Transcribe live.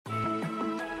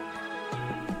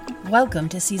Welcome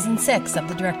to Season 6 of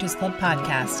the Directors Club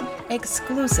podcast,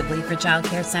 exclusively for Child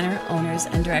Care Center owners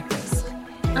and directors.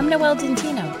 I'm Noelle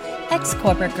Dentino,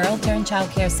 ex-corporate girl turned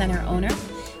Child Care Center owner.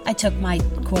 I took my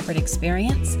corporate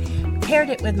experience, paired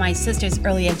it with my sister's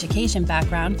early education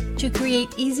background to create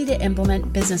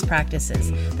easy-to-implement business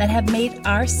practices that have made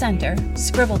our center,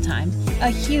 Scribble Time,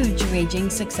 a huge raging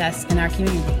success in our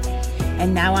community.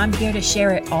 And now I'm here to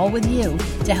share it all with you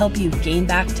to help you gain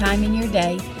back time in your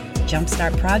day,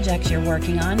 jumpstart projects you're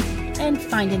working on, and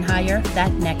find and hire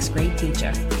that next great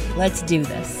teacher. Let's do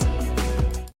this.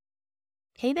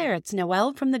 Hey there, it's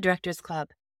Noelle from the Directors Club.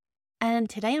 And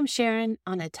today I'm sharing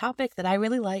on a topic that I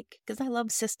really like because I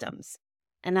love systems.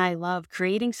 And I love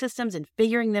creating systems and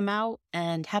figuring them out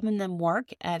and having them work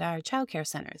at our childcare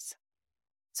centers.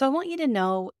 So I want you to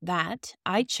know that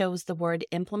I chose the word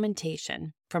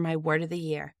implementation for my word of the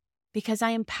year because I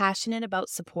am passionate about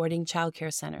supporting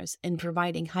childcare centers and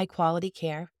providing high-quality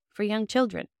care for young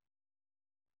children.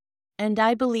 And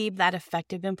I believe that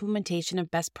effective implementation of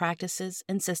best practices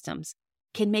and systems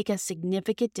can make a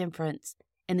significant difference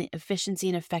in the efficiency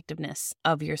and effectiveness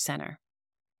of your center.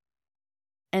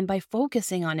 And by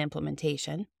focusing on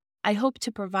implementation, I hope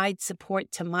to provide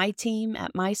support to my team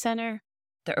at my center,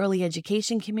 the early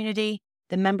education community,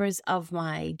 the members of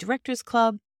my Directors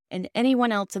Club, and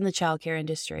anyone else in the childcare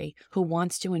industry who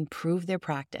wants to improve their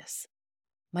practice.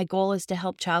 My goal is to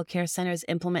help childcare centers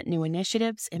implement new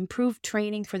initiatives, improve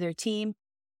training for their team,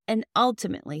 and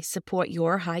ultimately support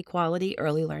your high-quality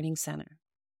early learning center.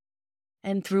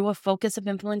 And through a focus of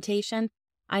implementation,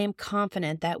 I am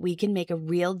confident that we can make a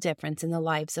real difference in the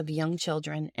lives of young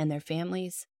children and their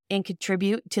families and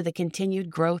contribute to the continued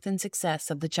growth and success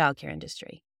of the childcare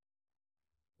industry.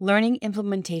 Learning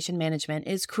implementation management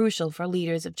is crucial for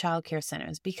leaders of childcare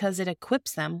centers because it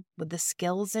equips them with the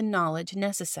skills and knowledge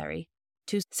necessary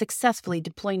to successfully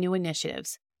deploy new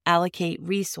initiatives, allocate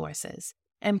resources,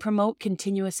 and promote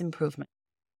continuous improvement.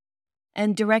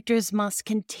 And directors must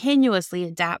continuously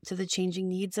adapt to the changing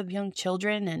needs of young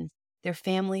children and their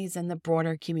families and the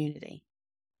broader community.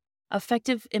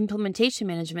 Effective implementation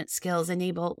management skills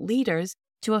enable leaders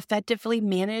to effectively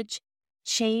manage,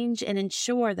 change, and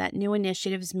ensure that new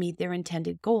initiatives meet their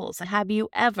intended goals. Have you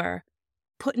ever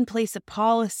put in place a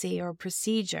policy or a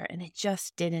procedure and it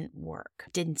just didn't work?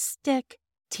 Didn't stick,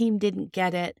 team didn't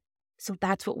get it. So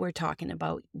that's what we're talking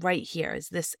about right here is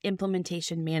this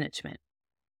implementation management.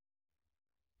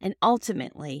 And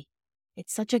ultimately,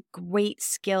 it's such a great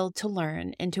skill to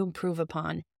learn and to improve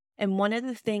upon. And one of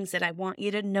the things that I want you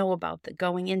to know about that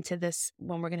going into this,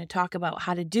 when we're going to talk about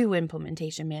how to do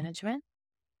implementation management,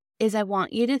 is I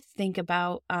want you to think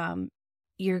about that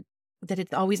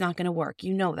it's always not going to work.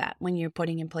 You know that when you're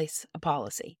putting in place a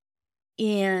policy.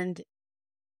 And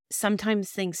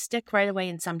sometimes things stick right away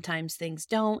and sometimes things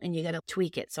don't, and you got to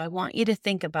tweak it. So I want you to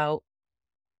think about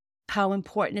how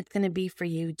important it's going to be for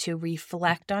you to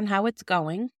reflect on how it's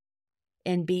going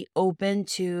and be open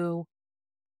to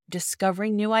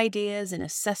discovering new ideas and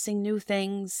assessing new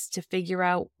things to figure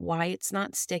out why it's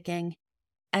not sticking.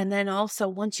 And then also,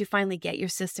 once you finally get your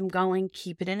system going,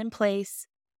 keep it in place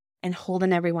and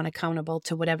holding everyone accountable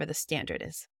to whatever the standard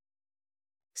is.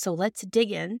 So let's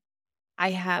dig in.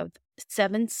 I have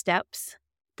 7 steps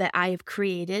that I have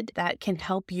created that can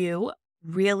help you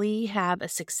really have a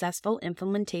successful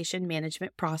implementation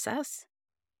management process.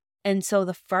 And so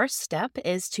the first step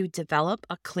is to develop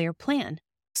a clear plan.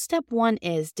 Step 1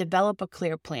 is develop a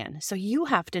clear plan. So you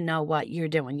have to know what you're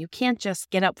doing. You can't just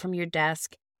get up from your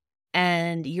desk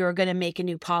and you're going to make a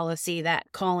new policy that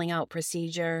calling out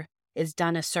procedure is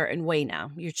done a certain way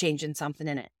now. You're changing something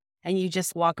in it. And you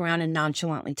just walk around and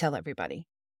nonchalantly tell everybody.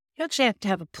 You actually have to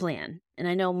have a plan. And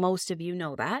I know most of you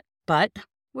know that, but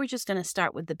we're just going to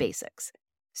start with the basics.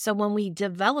 So when we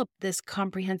develop this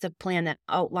comprehensive plan that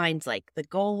outlines like the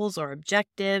goals or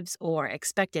objectives or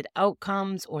expected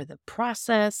outcomes or the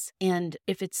process, and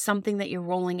if it's something that you're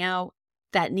rolling out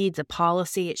that needs a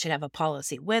policy, it should have a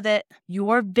policy with it.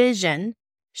 Your vision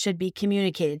should be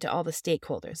communicated to all the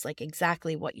stakeholders, like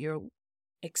exactly what you're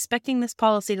expecting this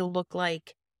policy to look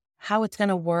like, how it's going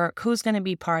to work, who's going to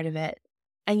be part of it.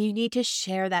 And you need to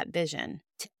share that vision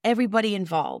to everybody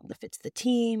involved, if it's the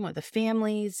team or the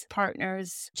families,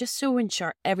 partners, just to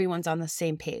ensure everyone's on the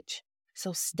same page.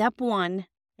 So step 1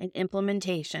 in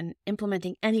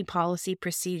implementing any policy,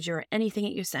 procedure, or anything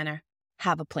at your center,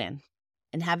 have a plan.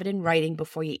 And have it in writing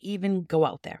before you even go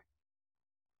out there.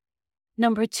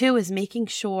 Number 2 is making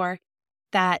sure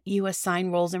that you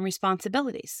assign roles and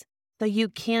responsibilities. So you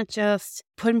can't just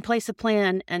put in place a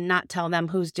plan and not tell them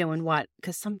who's doing what,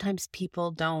 because sometimes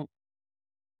people don't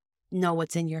know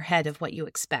what's in your head of what you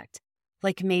expect.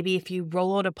 Like maybe if you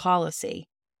roll out a policy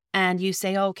and you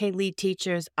say, okay, lead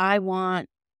teachers, I want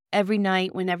every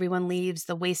night when everyone leaves,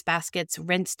 the waste baskets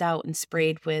rinsed out and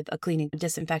sprayed with a cleaning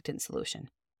disinfectant solution.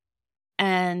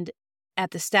 And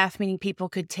at the staff meeting, people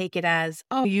could take it as,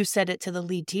 oh, you said it to the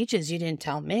lead teachers. You didn't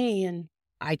tell me. And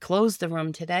I closed the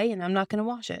room today and I'm not going to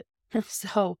wash it.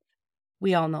 So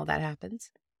we all know that happens.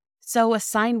 So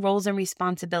assign roles and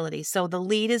responsibilities. So the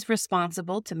lead is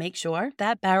responsible to make sure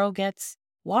that barrel gets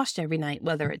washed every night,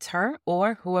 whether it's her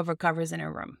or whoever covers in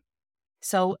her room.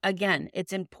 So again,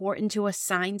 it's important to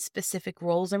assign specific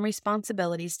roles and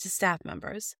responsibilities to staff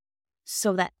members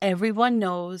so that everyone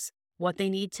knows what they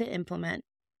need to implement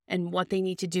and what they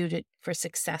need to do for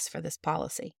success for this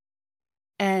policy.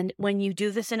 And when you do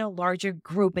this in a larger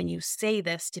group and you say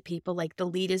this to people, like the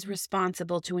lead is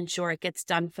responsible to ensure it gets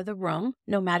done for the room,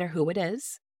 no matter who it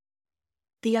is,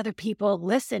 the other people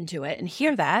listen to it and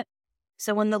hear that.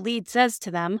 So when the lead says to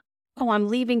them, oh, I'm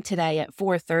leaving today at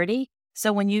 4:30,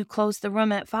 so when you close the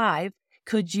room at 5,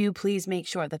 could you please make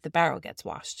sure that the barrel gets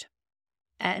washed?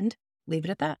 And leave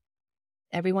it at that.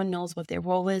 Everyone knows what their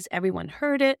role is. Everyone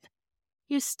heard it.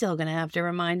 You're still going to have to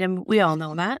remind them. We all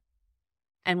know that.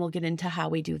 And we'll get into how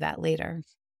we do that later.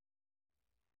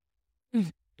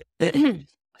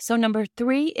 So number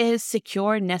 3 is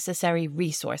secure necessary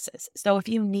resources. So if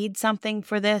you need something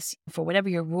for this, for whatever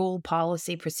your rule,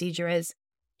 policy, procedure is,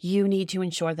 you need to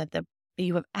ensure that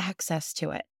you have access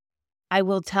to it. I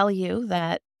will tell you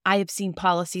that I have seen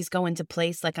policies go into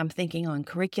place, like I'm thinking on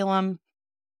curriculum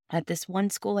at this one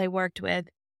school I worked with,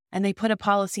 and they put a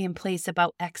policy in place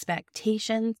about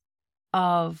expectations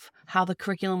of how the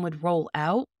curriculum would roll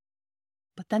out,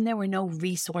 but then there were no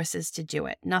resources to do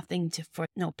it.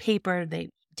 No paper. They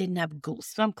didn't have glue.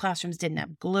 Some classrooms didn't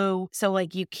have glue. So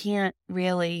like you can't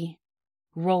really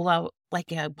roll out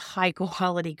like a high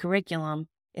quality curriculum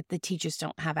if the teachers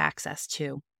don't have access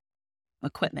to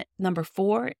equipment. Number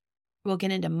 4, we'll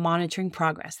get into monitoring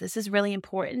progress. This is really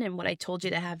important and what I told you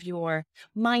to have your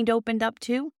mind opened up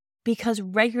to, because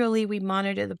regularly we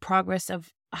monitor the progress of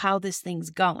how this thing's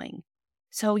going.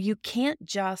 So you can't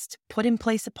just put in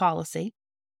place a policy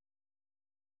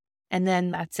and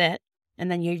then that's it.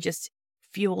 And then you're just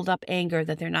fueled up anger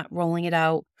that they're not rolling it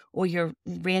out, or you're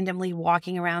randomly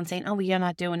walking around saying, oh, well, you're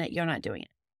not doing it. You're not doing it.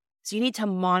 So you need to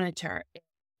monitor.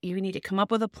 You need to come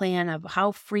up with a plan of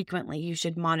how frequently you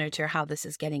should monitor how this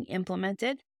is getting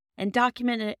implemented and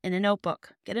document it in a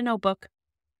notebook. Get a notebook,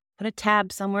 put a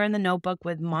tab somewhere in the notebook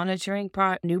with monitoring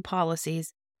new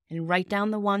policies, and write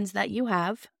down the ones that you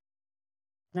have.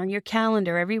 And on your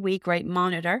calendar every week, write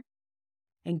monitor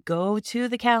and go to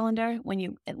the calendar.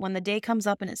 When the day comes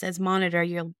up and it says monitor,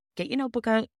 you'll get your notebook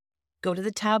out, go to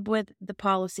the tab with the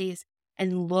policies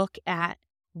and look at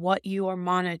what you are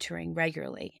monitoring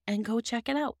regularly and go check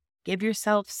it out. Give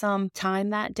yourself some time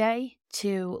that day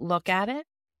to look at it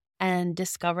and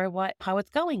discover how it's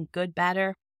going, good, bad,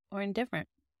 or indifferent.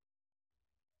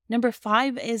 Number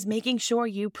 5 is making sure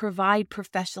you provide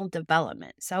professional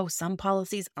development. So some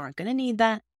policies aren't going to need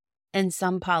that and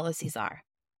some policies are.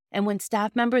 And when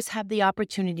staff members have the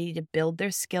opportunity to build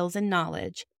their skills and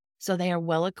knowledge so they are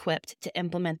well equipped to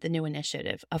implement the new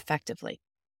initiative effectively.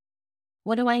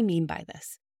 What do I mean by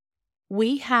this?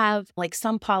 We have, like,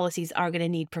 some policies are going to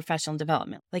need professional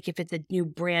development. Like if it's a new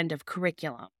brand of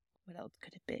curriculum, what else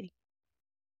could it be?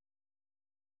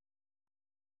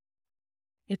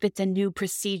 If it's a new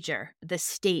procedure the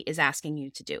state is asking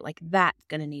you to do, like that's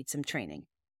going to need some training.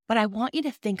 But I want you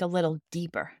to think a little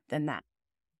deeper than that.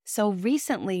 So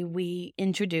recently we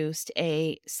introduced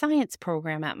a science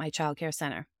program at my child care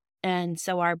center. And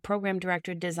so our program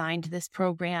director designed this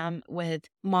program with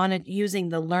using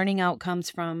the learning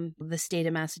outcomes from the state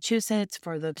of Massachusetts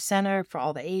for the center for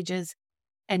all the ages,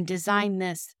 and designed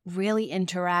this really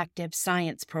interactive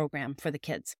science program for the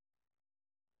kids.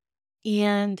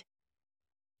 And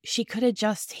she could have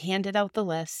just handed out the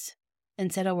list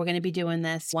and said, oh, we're going to be doing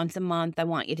this once a month. I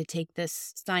want you to take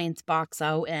this science box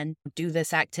out and do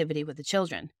this activity with the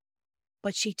children.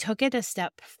 But she took it a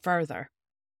step further.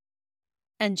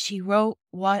 And she wrote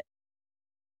what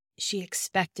she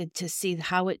expected to see,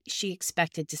 she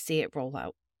expected to see it roll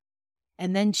out.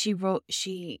 And then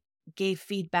she gave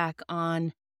feedback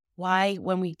on why,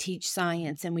 when we teach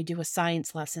science and we do a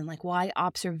science lesson, like why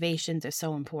observations are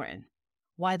so important,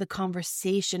 why the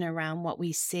conversation around what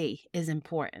we see is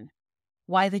important,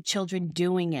 why the children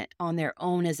doing it on their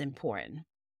own is important.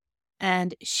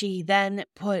 And she then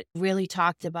really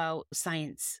talked about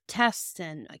science tests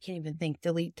and I can't even think,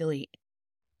 delete.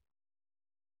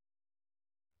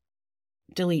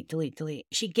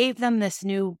 She gave them this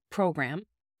new program,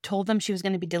 told them she was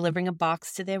going to be delivering a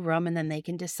box to their room, and then they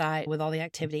can decide with all the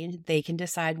activity, and they can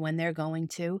decide when they're going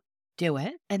to do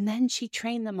it. And then she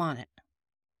trained them on it.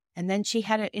 And then she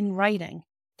had it in writing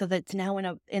so that it's now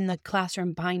in the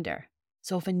classroom binder.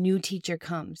 So if a new teacher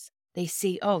comes, they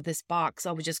see, oh, this box,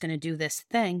 oh, we're just going to do this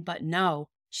thing. But no,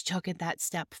 she took it that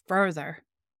step further.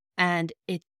 And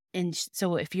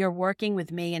so if you're working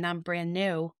with me and I'm brand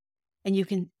new, and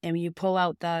you pull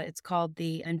out it's called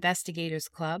the Investigators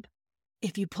Club.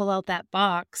 If you pull out that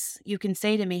box, you can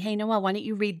say to me, hey, Noelle, why don't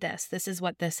you read this? This is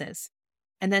what this is.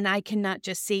 And then I cannot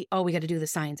just see, oh, we got to do the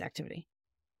science activity.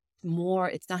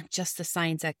 It's not just the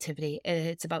science activity.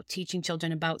 It's about teaching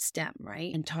children about STEM,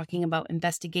 right? And talking about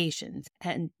investigations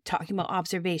and talking about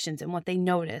observations and what they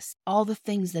notice, all the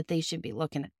things that they should be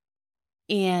looking at.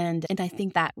 And I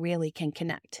think that really can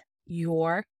connect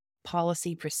your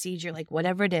policy, procedure, like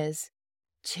whatever it is,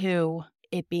 to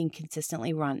it being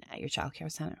consistently run at your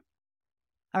childcare center.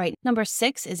 All right, number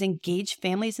 6 is engage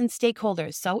families and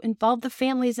stakeholders. So involve the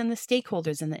families and the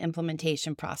stakeholders in the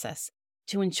implementation process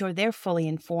to ensure they're fully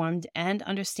informed and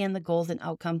understand the goals and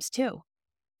outcomes too.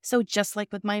 So just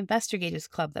like with my Investigators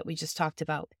Club that we just talked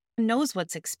about, knows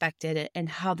what's expected and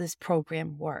how this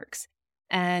program works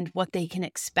and what they can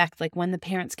expect, like when the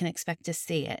parents can expect to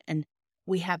see it. And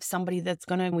we have somebody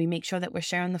we make sure that we're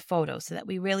sharing the photos so that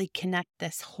we really connect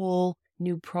this whole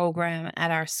new program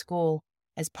at our school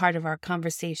as part of our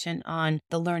conversation on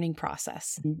the learning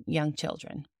process in young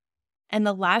children. And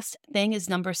the last thing is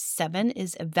number 7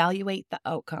 is evaluate the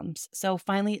outcomes. So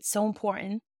finally, it's so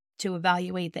important to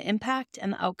evaluate the impact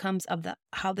and the outcomes of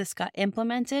how this got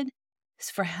implemented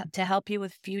to help you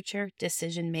with future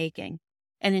decision making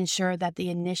and ensure that the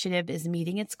initiative is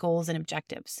meeting its goals and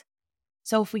objectives.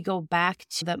 So if we go back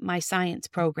to My Science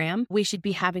program, we should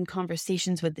be having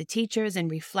conversations with the teachers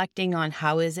and reflecting on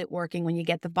how is it working when you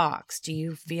get the box? Do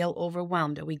you feel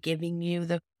overwhelmed? Are we giving you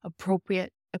the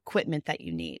appropriate equipment that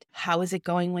you need? How is it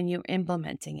going when you're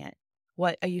implementing it?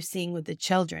 What are you seeing with the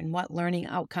children? What learning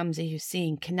outcomes are you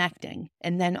seeing connecting?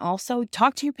 And then also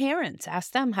talk to your parents.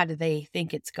 Ask them, how do they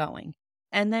think it's going?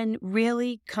 And then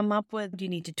really come up with, do you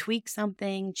need to tweak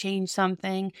something, change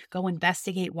something, go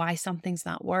investigate why something's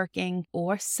not working,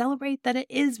 or celebrate that it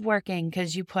is working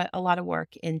because you put a lot of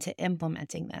work into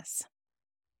implementing this.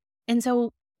 And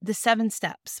so the 7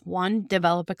 steps: 1,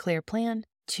 develop a clear plan.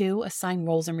 2, assign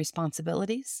roles and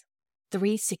responsibilities.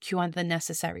 3, secure the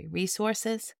necessary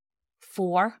resources.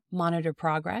 4, monitor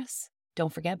progress.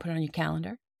 Don't forget, put it on your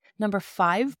calendar. Number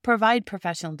 5, provide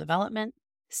professional development.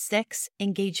 6,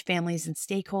 engage families and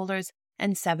stakeholders.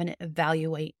 And 7,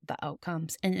 evaluate the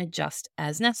outcomes and adjust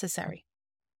as necessary.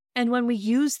 And when we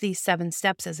use these 7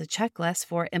 steps as a checklist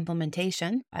for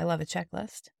implementation, I love a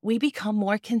checklist, we become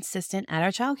more consistent at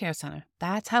our childcare center.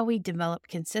 That's how we develop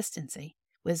consistency,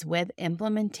 was with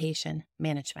implementation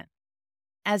management.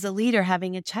 As a leader,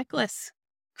 having a checklist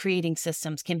creating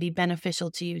systems can be beneficial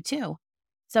to you too.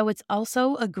 So it's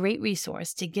also a great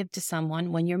resource to give to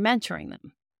someone when you're mentoring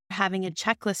them. Having a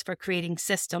checklist for creating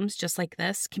systems just like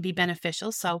this can be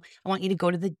beneficial. So I want you to go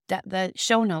to the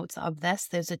show notes of this.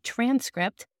 There's a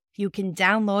transcript. You can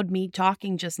download me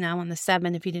talking just now on the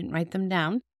 7 if you didn't write them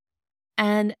down.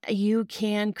 And you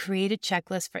can create a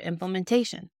checklist for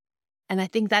implementation. And I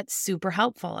think that's super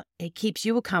helpful. It keeps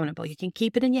you accountable. You can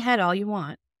keep it in your head all you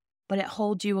want, but it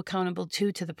holds you accountable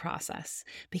too to the process,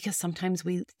 because sometimes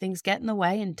things get in the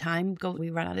way and we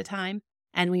run out of time,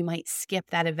 and we might skip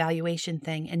that evaluation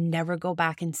thing and never go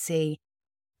back and see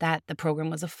that the program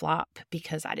was a flop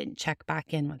because I didn't check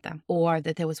back in with them, or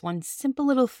that there was one simple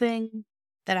little thing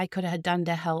that I could have done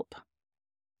to help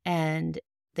and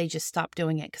they just stopped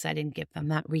doing it because I didn't give them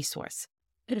that resource.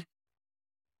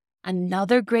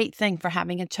 Another great thing for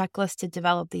having a checklist to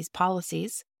develop these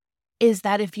policies is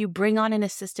that if you bring on an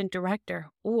assistant director,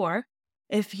 or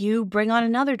if you bring on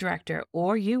another director,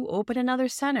 or you open another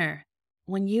center,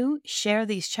 when you share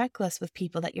these checklists with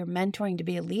people that you're mentoring to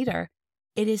be a leader,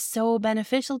 it is so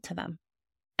beneficial to them.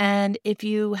 And if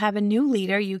you have a new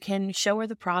leader, you can show her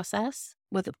the process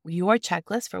with your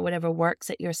checklist for whatever works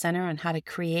at your center on how to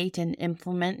create and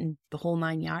implement and the whole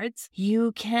 9 yards.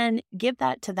 You can give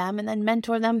that to them and then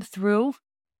mentor them through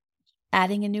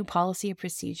adding a new policy or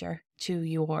procedure to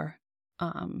your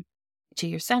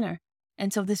center.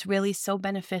 And so this really is so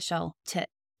beneficial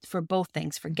for both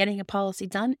things, for getting a policy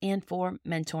done and for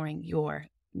mentoring your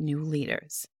new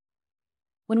leaders.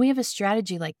 When we have a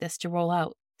strategy like this to roll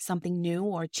out something new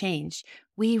or change,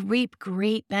 we reap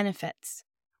great benefits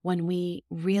when we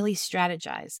really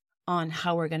strategize on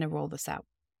how we're going to roll this out,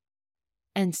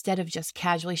 instead of just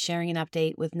casually sharing an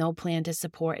update with no plan to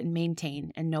support and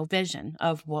maintain and no vision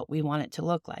of what we want it to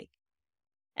look like.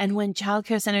 And when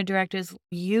childcare center directors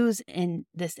use in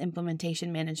this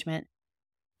implementation management,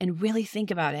 and really think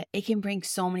about it, it can bring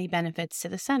so many benefits to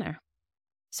the center.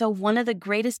 So one of the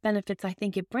greatest benefits I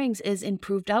think it brings is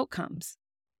improved outcomes.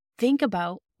 Think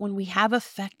about when we have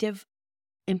effective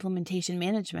implementation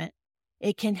management,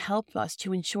 it can help us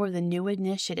to ensure the new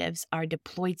initiatives are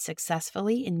deployed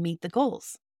successfully and meet the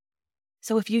goals.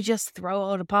 So if you just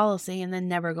throw out a policy and then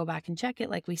never go back and check it,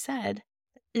 like we said,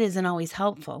 it isn't always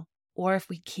helpful. Or if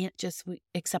we can't just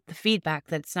accept the feedback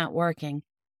that it's not working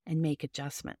and make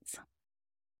adjustments.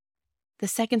 The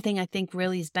second thing I think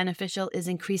really is beneficial is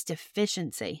increased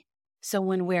efficiency. So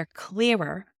when we're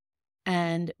clearer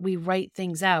and we write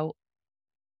things out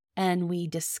and we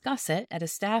discuss it at a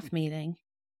staff meeting,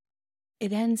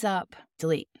 it ends up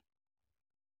delete.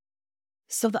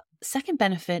 So the second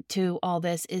benefit to all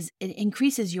this is it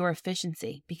increases your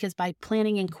efficiency, because by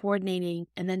planning and coordinating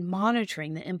and then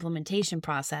monitoring the implementation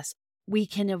process, we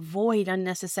can avoid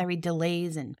unnecessary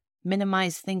delays and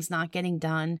minimize things not getting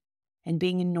done and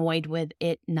being annoyed with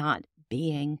it not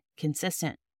being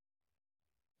consistent.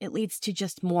 It leads to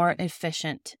just more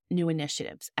efficient new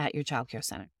initiatives at your childcare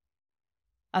center.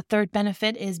 A third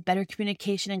benefit is better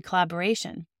communication and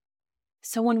collaboration.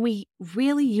 So when we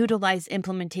really utilize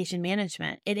implementation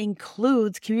management, it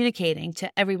includes communicating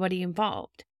to everybody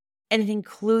involved, and it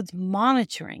includes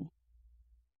monitoring,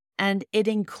 and it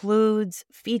includes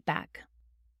feedback.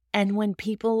 And when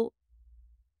people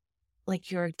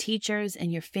like your teachers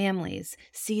and your families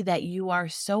see that you are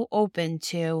so open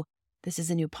to, this is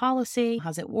a new policy,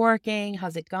 how's it working,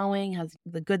 how's it going, how's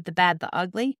the good, the bad, the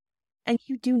ugly, and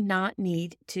you do not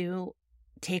need to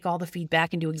take all the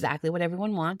feedback and do exactly what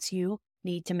everyone wants. You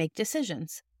need to make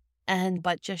decisions.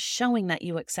 But just showing that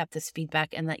you accept this feedback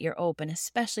and that you're open,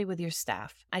 especially with your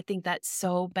staff, I think that's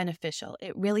so beneficial.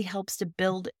 It really helps to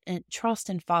build trust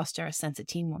and foster a sense of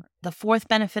teamwork. The fourth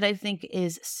benefit I think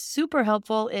is super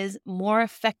helpful is more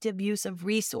effective use of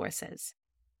resources.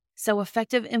 So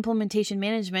effective implementation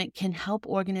management can help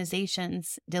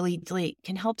organizations,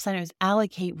 can help centers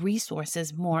allocate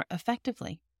resources more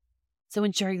effectively. So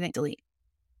ensuring that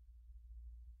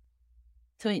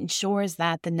So it ensures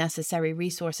that the necessary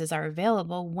resources are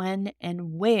available when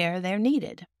and where they're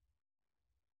needed.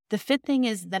 The fifth thing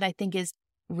is that I think is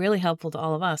really helpful to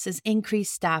all of us is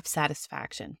increased staff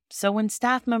satisfaction. So when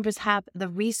staff members have the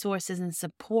resources and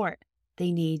support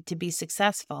they need to be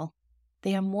successful,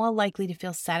 they are more likely to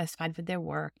feel satisfied with their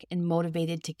work and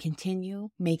motivated to continue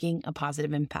making a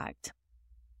positive impact.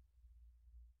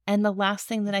 And the last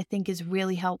thing that I think is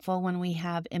really helpful when we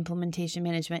have implementation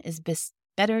management is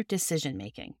better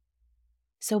decision-making.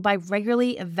 So by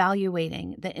regularly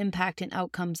evaluating the impact and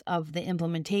outcomes of the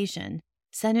implementation,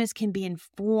 centers can be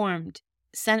informed,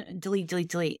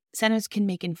 centers can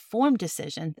make informed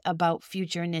decisions about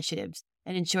future initiatives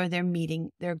and ensure they're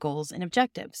meeting their goals and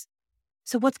objectives.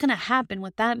 So what's going to happen,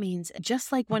 what that means,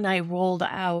 just like when I rolled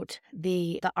out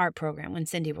the art program, when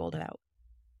Cindy rolled it out.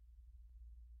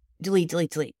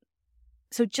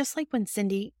 So just like when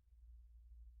Cindy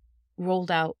rolled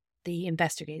out the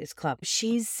Investigators Club,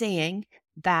 she's seeing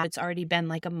that it's already been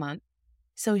like a month.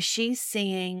 So she's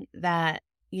seeing that,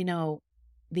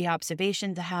 the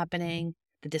observations are happening,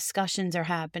 the discussions are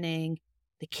happening,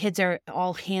 the kids are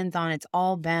all hands-on, it's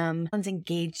all them, everyone's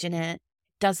engaged in it.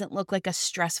 Doesn't look like a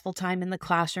stressful time in the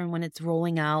classroom when it's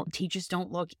rolling out. Teachers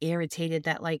don't look irritated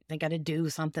that they got to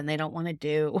do something they don't want to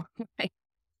do, right?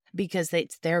 Because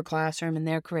it's their classroom and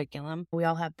their curriculum. We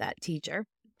all have that teacher.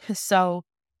 So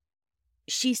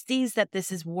she sees that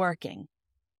this is working.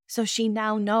 So she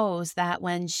now knows that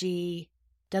when she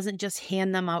doesn't just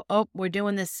hand them out, oh, we're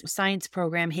doing this science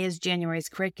program, here's January's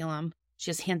curriculum.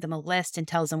 She just hands them a list and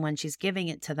tells them when she's giving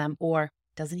it to them, or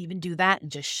doesn't even do that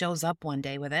and just shows up one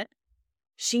day with it.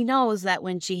 She knows that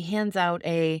when she hands out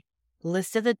a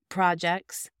list of the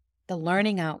projects, the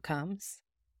learning outcomes,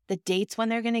 the dates when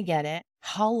they're going to get it,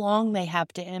 how long they have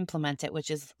to implement it,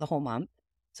 which is the whole month.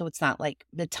 So it's not like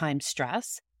the time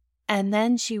stress. And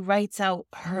then she writes out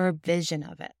her vision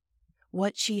of it,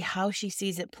 how she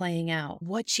sees it playing out,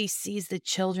 what she sees the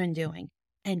children doing,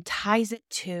 and ties it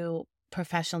to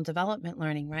professional development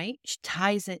learning, right? She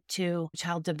ties it to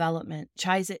child development,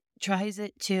 tries it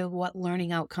to what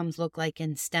learning outcomes look like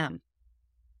in STEM.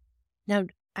 Now,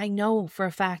 I know for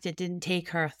a fact it didn't take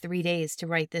her 3 days to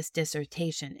write this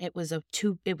dissertation. It was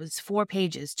 4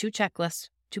 pages, 2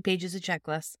 pages of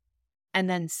checklists, and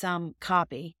then some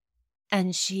copy.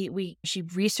 And she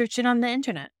researched it on the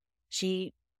internet.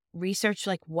 She researched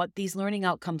what these learning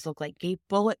outcomes look like, gave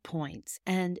bullet points,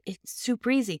 and it's super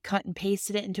easy, cut and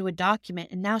pasted it into a document.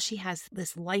 And now she has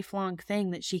this lifelong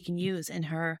thing that she can use in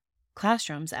her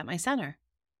classrooms at my center.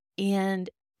 And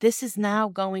this is now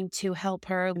going to help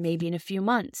her maybe in a few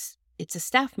months. It's a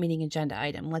staff meeting agenda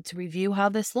item. Let's review how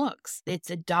this looks. It's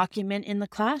a document in the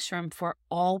classroom for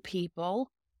all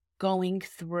people going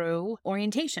through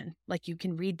orientation. Like, you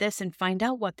can read this and find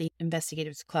out what the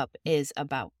Investigators Club is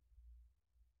about.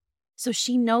 So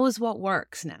she knows what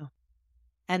works now.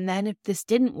 And then if this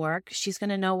didn't work, she's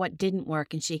going to know what didn't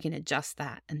work and she can adjust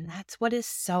that. And that's what is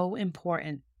so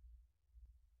important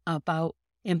about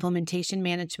implementation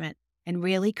management and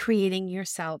really creating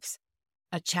yourselves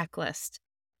a checklist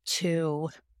to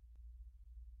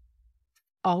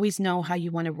always know how you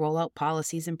want to roll out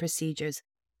policies and procedures.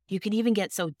 You can even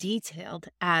get so detailed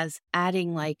as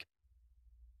adding like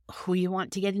who you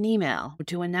want to get an email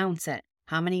to announce it,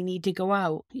 how many need to go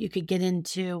out. You could get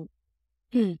into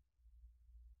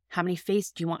how many do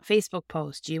you want Facebook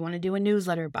posts? Do you want to do a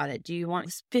newsletter about it? Do you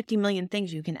want 50 million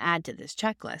things you can add to this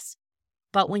checklist?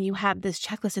 But when you have this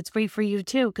checklist, it's free for you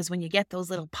too, because when you get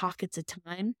those little pockets of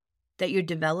time that you're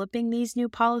developing these new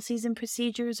policies and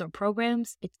procedures or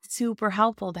programs, it's super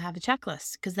helpful to have a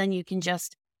checklist, because then you can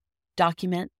just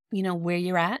document, where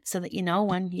you're at, so that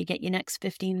when you get your next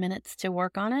 15 minutes to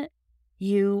work on it,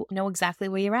 you know exactly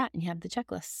where you're at and you have the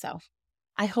checklist. So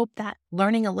I hope that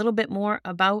learning a little bit more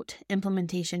about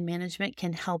implementation management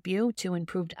can help you to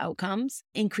improve outcomes,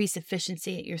 increase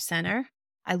efficiency at your center.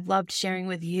 I loved sharing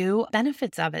with you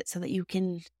benefits of it so that you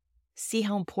can see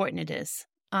how important it is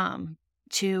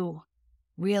to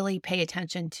really pay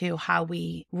attention to how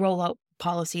we roll out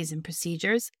policies and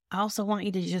procedures. I also want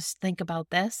you to just think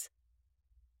about this.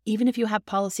 Even if you have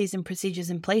policies and procedures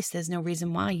in place, there's no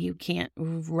reason why you can't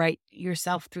write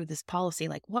yourself through this policy.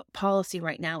 Like, what policy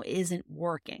right now isn't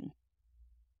working?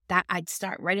 That I'd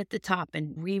start right at the top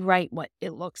and rewrite what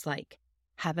it looks like.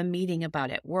 Have a meeting about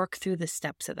it. Work through the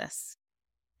steps of this.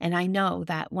 And I know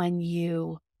that when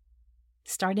you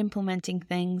start implementing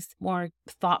things more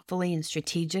thoughtfully and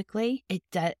strategically, it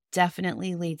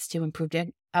definitely leads to improved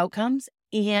outcomes.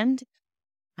 And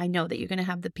I know that you're going to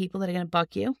have the people that are going to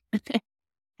buck you.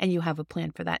 And you have a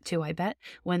plan for that too, I bet,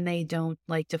 when they don't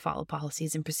like to follow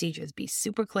policies and procedures. Be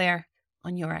super clear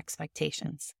on your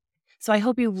expectations. So I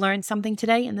hope you learned something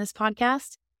today in this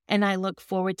podcast, and I look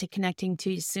forward to connecting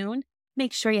to you soon.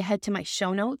 Make sure you head to my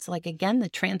show notes, like again, the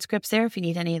transcripts there if you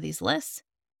need any of these lists,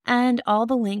 and all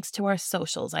the links to our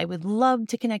socials. I would love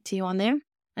to connect to you on there.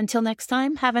 Until next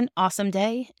time, have an awesome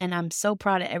day, and I'm so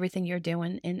proud of everything you're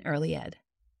doing in early ed.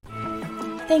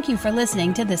 Thank you for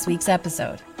listening to this week's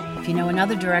episode. If you know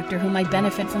another director who might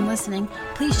benefit from listening,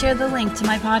 please share the link to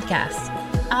my podcast.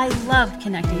 I love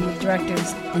connecting with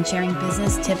directors and sharing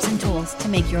business tips and tools to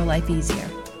make your life easier.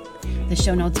 The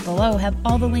show notes below have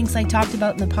all the links I talked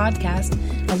about in the podcast,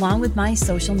 along with my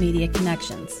social media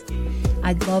connections.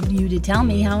 I'd love you to tell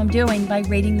me how I'm doing by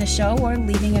rating the show or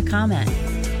leaving a comment.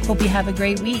 Hope you have a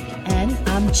great week, and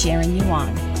I'm cheering you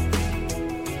on.